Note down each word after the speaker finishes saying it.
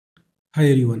Hi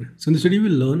everyone. So in this video, we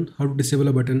will learn how to disable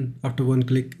a button after one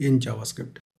click in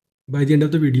JavaScript. By the end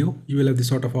of the video, you will have this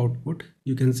sort of output.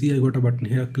 You can see I got a button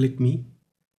here, click me.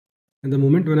 And the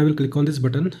moment when I will click on this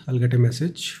button, I'll get a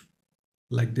message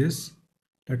like this.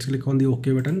 Let's click on the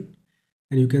OK button.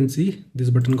 And you can see this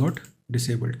button got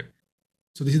disabled.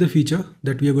 So this is the feature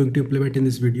that we are going to implement in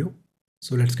this video.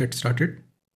 So let's get started.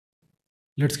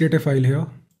 Let's create a file here.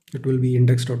 It will be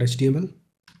index.html.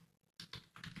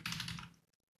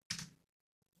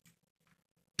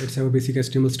 Let's have a basic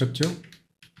HTML structure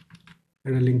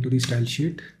and a link to the style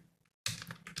sheet.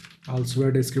 Also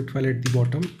add a script file at the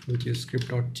bottom, which is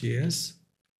script.js.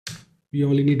 We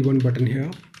only need one button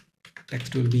here.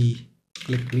 Text will be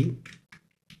click me.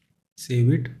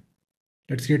 Save it.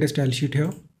 Let's create a style sheet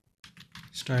here.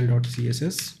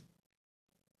 Style.css.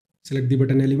 Select the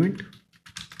button element.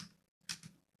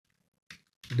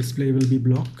 Display will be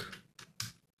block.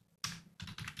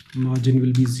 Margin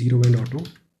will be 0 and auto.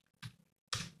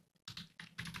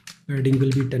 Padding will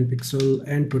be 10 pixel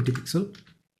and 20 pixel.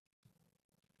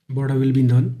 Border will be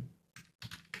none.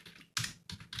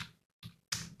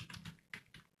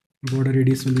 Border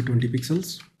radius will be 20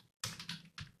 pixels.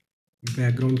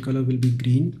 Background color will be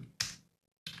green.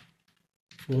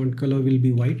 Font color will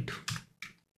be white.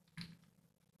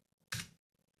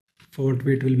 Font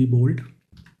weight will be bold.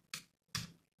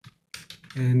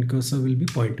 And cursor will be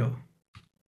pointer.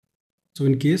 So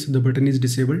in case the button is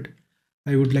disabled,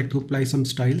 I would like to apply some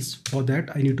styles. For that,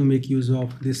 I need to make use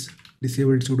of this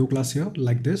disabled pseudo class here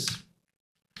like this.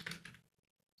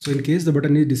 So in case the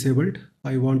button is disabled,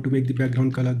 I want to make the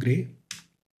background color gray.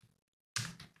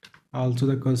 Also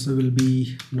the cursor will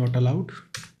be not allowed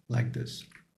like this.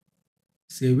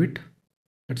 Save it.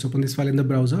 Let's open this file in the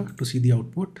browser to see the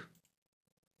output.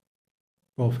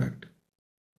 Perfect.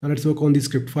 Now let's work on the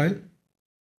script file.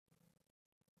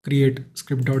 Create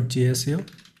script.js here.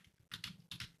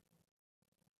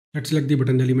 Let's select the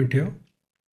button element here.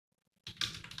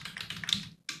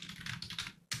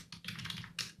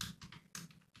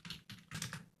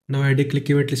 Now add a click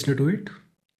event listener to it.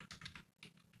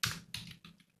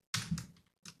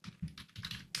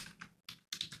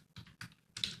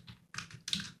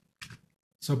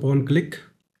 So upon click,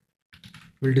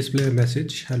 we'll display a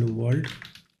message, hello world.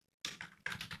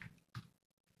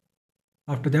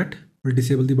 After that, we'll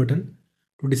disable the button.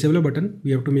 To disable a button, we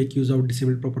have to make use of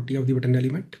disabled property of the button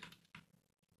element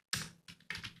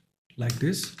like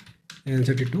this and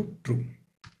set it to true.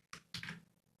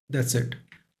 That's it.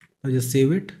 Now just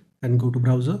save it and go to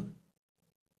browser.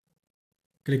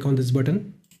 Click on this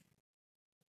button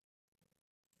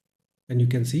and you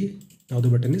can see now the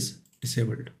button is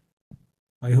disabled.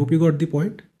 I hope you got the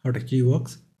point how it actually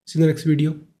works. See you in the next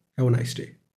video. Have a nice day.